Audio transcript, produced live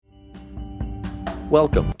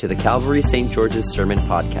Welcome to the Calvary St. George's Sermon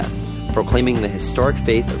Podcast, proclaiming the historic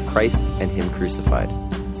faith of Christ and Him crucified.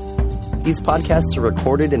 These podcasts are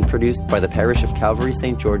recorded and produced by the parish of Calvary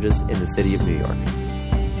St. George's in the city of New York.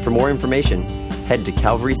 For more information, head to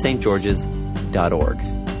calvarystgeorges.org.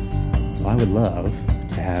 Well, I would love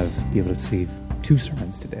to be able to see two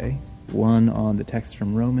sermons today, one on the text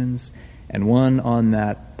from Romans and one on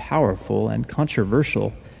that powerful and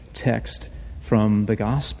controversial text from the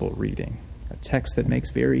gospel reading, a text that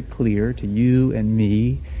makes very clear to you and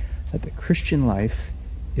me that the Christian life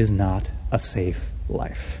is not a safe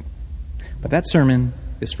life. But that sermon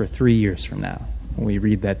is for 3 years from now, when we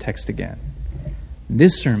read that text again.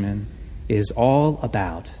 This sermon is all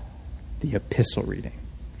about the epistle reading.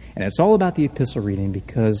 And it's all about the epistle reading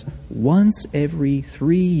because once every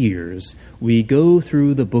 3 years, we go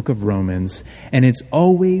through the book of Romans, and it's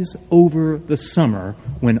always over the summer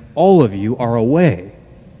when all of you are away.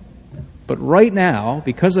 But right now,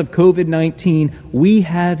 because of COVID-19, we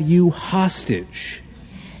have you hostage.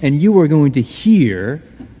 And you are going to hear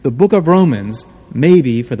the book of Romans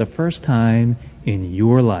maybe for the first time in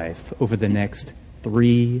your life over the next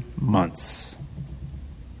 3 months.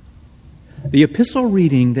 The epistle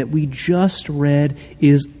reading that we just read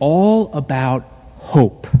is all about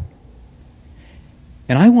hope.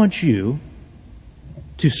 And I want you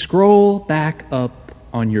to scroll back up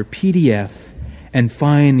on your PDF and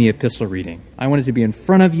find the epistle reading. I want it to be in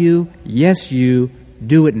front of you. Yes, you.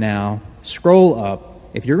 Do it now. Scroll up.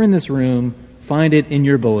 If you're in this room, find it in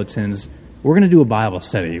your bulletins. We're going to do a Bible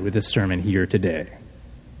study with this sermon here today.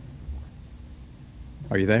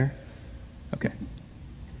 Are you there? Okay.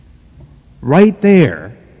 Right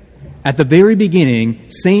there, at the very beginning,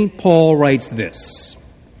 St. Paul writes this: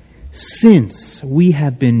 "Since we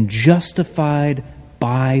have been justified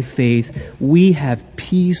by faith, we have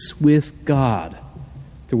peace with God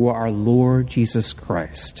through our Lord Jesus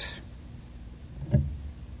Christ."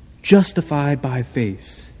 Justified by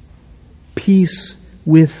faith, peace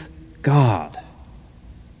with God.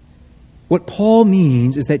 What Paul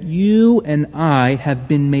means is that you and I have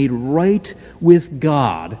been made right with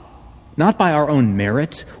God, not by our own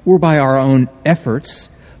merit or by our own efforts,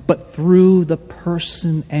 but through the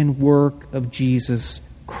person and work of Jesus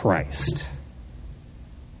Christ.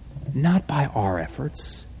 Not by our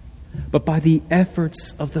efforts, but by the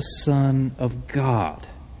efforts of the Son of God.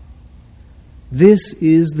 This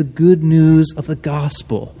is the good news of the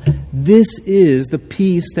gospel. This is the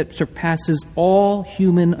peace that surpasses all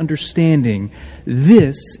human understanding.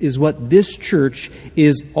 This is what this church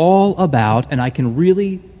is all about, and I can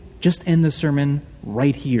really just end the sermon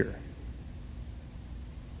right here.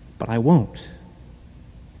 But I won't.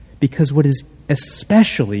 Because what is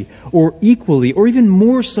especially or equally or even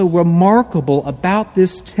more so remarkable about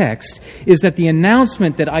this text is that the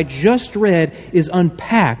announcement that I just read is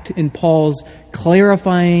unpacked in Paul's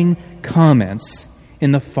clarifying comments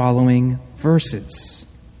in the following verses.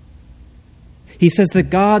 He says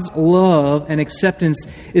that God's love and acceptance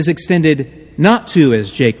is extended not to,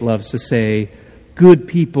 as Jake loves to say, good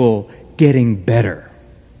people getting better,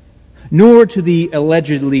 nor to the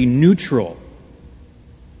allegedly neutral.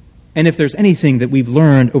 And if there's anything that we've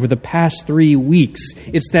learned over the past 3 weeks,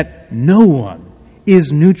 it's that no one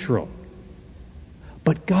is neutral.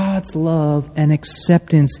 But God's love and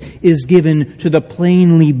acceptance is given to the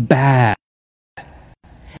plainly bad,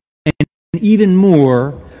 and even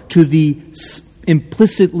more to the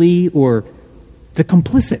implicitly or the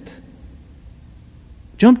complicit.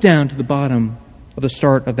 Jump down to the bottom of the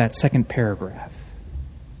start of that second paragraph.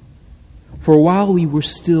 "For while we were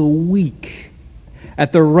still weak,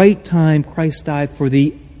 at the right time Christ died for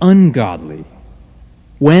the ungodly."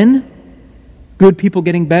 When? Good people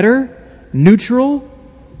getting better? Neutral?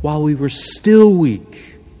 While we were still weak,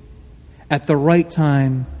 at the right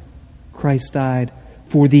time Christ died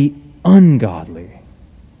for the ungodly.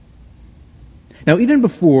 Now, even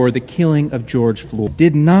before the killing of George Floyd, we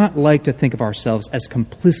did not like to think of ourselves as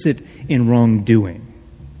complicit in wrongdoing.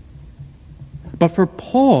 But for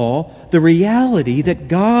Paul, the reality that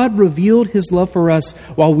God revealed His love for us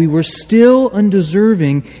while we were still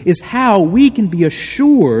undeserving is how we can be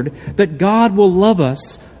assured that God will love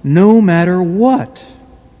us no matter what.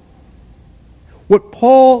 What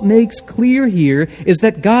Paul makes clear here is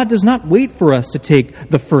that God does not wait for us to take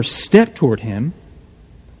the first step toward Him,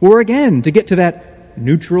 or again, to get to that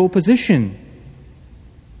neutral position.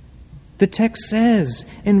 The text says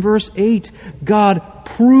in verse 8, God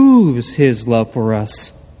proves His love for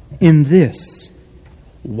us in this: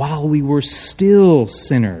 while we were still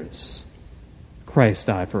sinners, Christ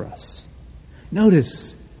died for us.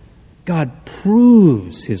 Notice, God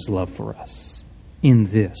proves His love for us in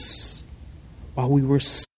this: while we were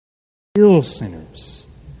still sinners,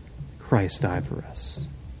 Christ died for us.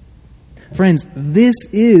 Friends, this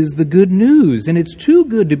is the good news, and it's too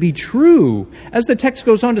good to be true. As the text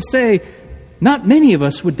goes on to say, not many of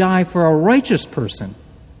us would die for a righteous person,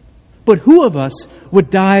 but who of us would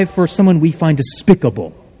die for someone we find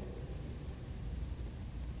despicable?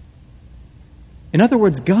 In other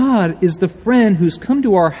words, God is the friend who's come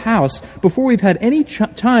to our house before we've had any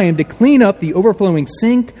time to clean up the overflowing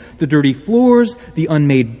sink, the dirty floors, the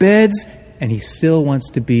unmade beds, and He still wants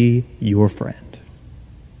to be your friend.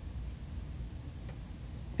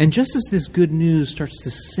 And just as this good news starts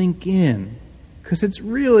to sink in, because it's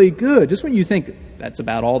really good, just when you think, that's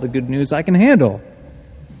about all the good news I can handle,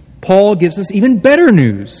 Paul gives us even better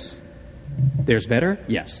news. There's better?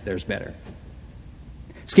 Yes, there's better.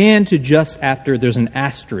 Scan to just after there's an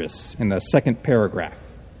asterisk in the second paragraph.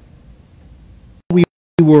 We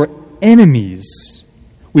were enemies.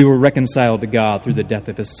 We were reconciled to God through the death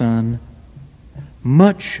of His Son.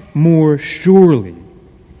 Much more surely,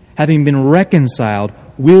 having been reconciled,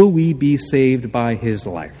 will we be saved by His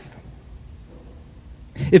life.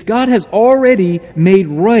 If God has already made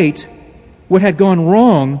right what had gone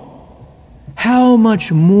wrong, how much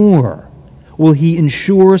more will He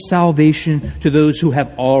ensure salvation to those who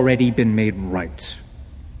have already been made right?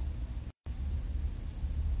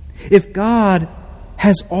 If God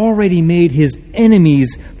has already made His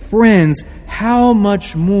enemies friends, how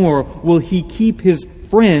much more will He keep His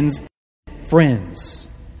friends friends?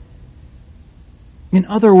 In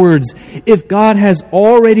other words, if God has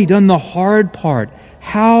already done the hard part,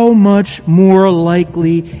 how much more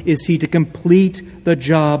likely is He to complete the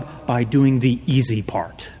job by doing the easy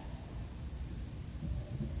part?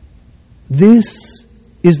 This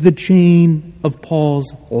is the chain of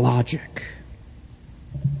Paul's logic.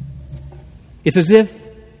 It's as if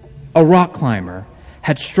a rock climber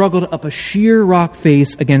had struggled up a sheer rock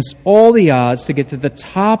face against all the odds to get to the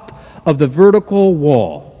top of the vertical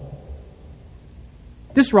wall.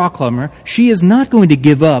 This rock climber, she is not going to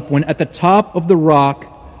give up when at the top of the rock,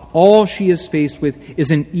 all she is faced with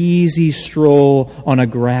is an easy stroll on a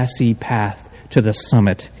grassy path to the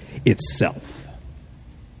summit itself.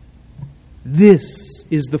 This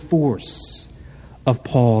is the force of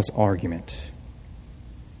Paul's argument.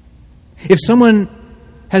 If someone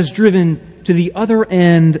has driven to the other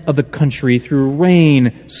end of the country through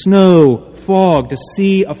rain, snow, fog to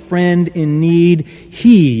see a friend in need,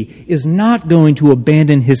 he is not going to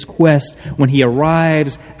abandon his quest when he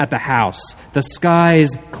arrives at the house. The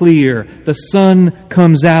sky's clear, the sun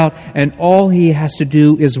comes out, and all he has to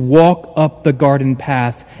do is walk up the garden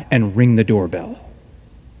path and ring the doorbell.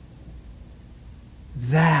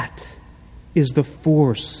 That is the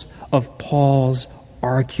force of Paul's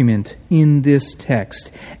argument in this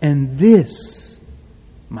text. And this,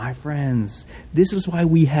 my friends, this is why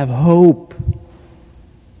we have hope.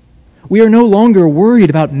 We are no longer worried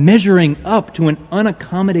about measuring up to an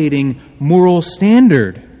unaccommodating moral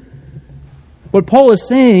standard. What Paul is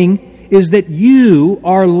saying is that you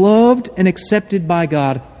are loved and accepted by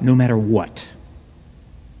God no matter what.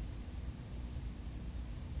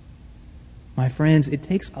 My friends, it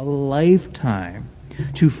takes a lifetime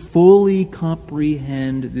to fully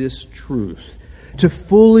comprehend this truth, to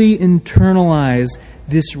fully internalize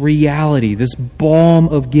this reality, this balm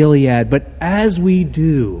of Gilead. But as we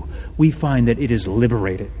do, we find that it is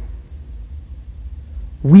liberating.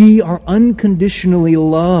 We are unconditionally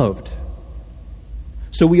loved.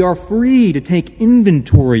 So we are free to take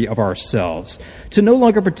inventory of ourselves, to no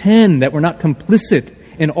longer pretend that we're not complicit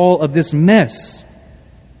in all of this mess.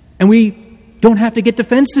 And we don't have to get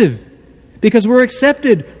defensive because we're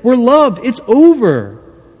accepted, we're loved, it's over.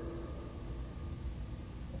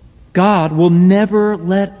 God will never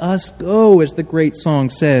let us go, as the great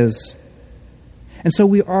song says. And so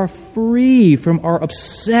we are free from our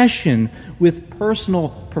obsession with personal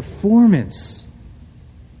performance.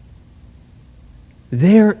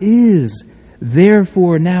 There is,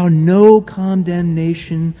 therefore, now no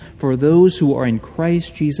condemnation for those who are in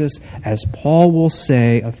Christ Jesus, as Paul will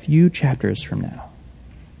say a few chapters from now.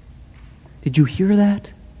 Did you hear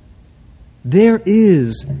that? There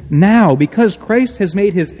is now, because Christ has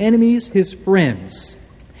made His enemies His friends,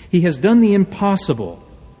 He has done the impossible.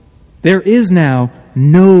 There is now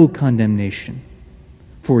no condemnation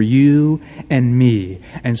for you and me,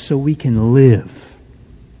 and so we can live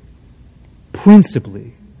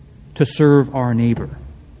principally to serve our neighbor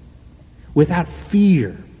without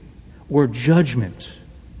fear or judgment.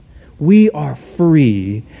 We are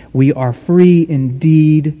free. We are free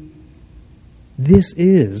indeed. This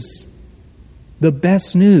is the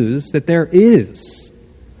best news that there is.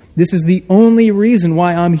 This is the only reason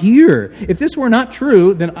why I'm here. If this were not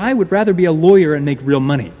true, then I would rather be a lawyer and make real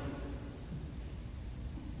money.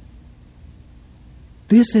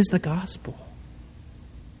 This is the gospel.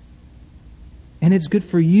 And it's good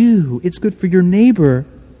for you. It's good for your neighbor.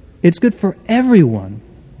 It's good for everyone.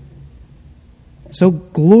 So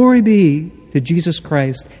glory be to Jesus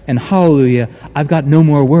Christ, and hallelujah. I've got no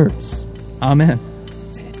more words. Amen.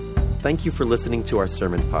 Thank you for listening to our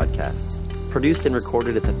sermon podcast, produced and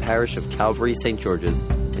recorded at the parish of Calvary St. George's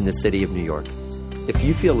in the city of New York. If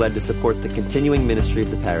you feel led to support the continuing ministry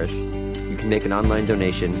of the parish, you can make an online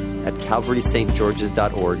donation at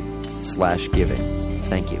calvarystgeorges.org/giving.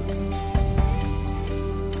 Thank you.